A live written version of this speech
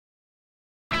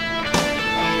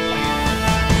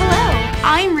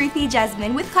Ruthie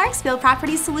Jesmond with Clarksville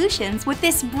Property Solutions with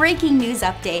this breaking news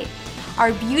update.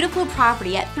 Our beautiful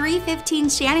property at 315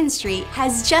 Shannon Street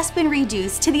has just been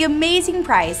reduced to the amazing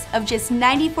price of just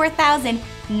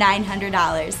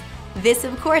 $94,900. This,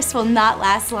 of course, will not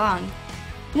last long.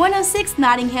 106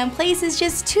 Nottingham Place is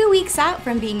just 2 weeks out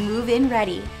from being move-in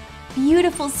ready.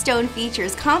 Beautiful stone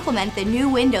features complement the new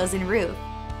windows and roof.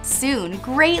 Soon,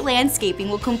 great landscaping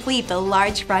will complete the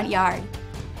large front yard.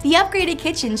 The upgraded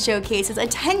kitchen showcases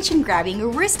attention-grabbing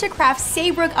Aristocraft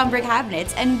Saybrook Umbra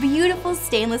cabinets and beautiful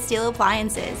stainless steel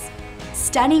appliances.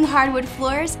 Stunning hardwood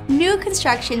floors, new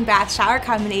construction bath-shower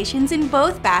combinations in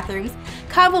both bathrooms,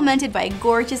 complemented by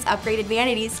gorgeous upgraded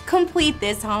vanities, complete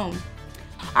this home.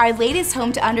 Our latest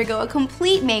home to undergo a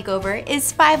complete makeover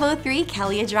is 503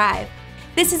 Kellia Drive.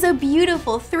 This is a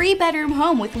beautiful 3-bedroom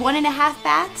home with 1.5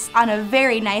 baths on a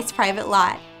very nice private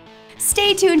lot.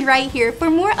 Stay tuned right here for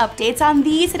more updates on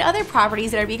these and other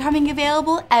properties that are becoming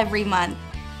available every month.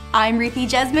 I'm Ruthie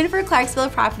Jesmond for Clarksville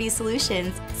Property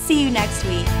Solutions. See you next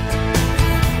week.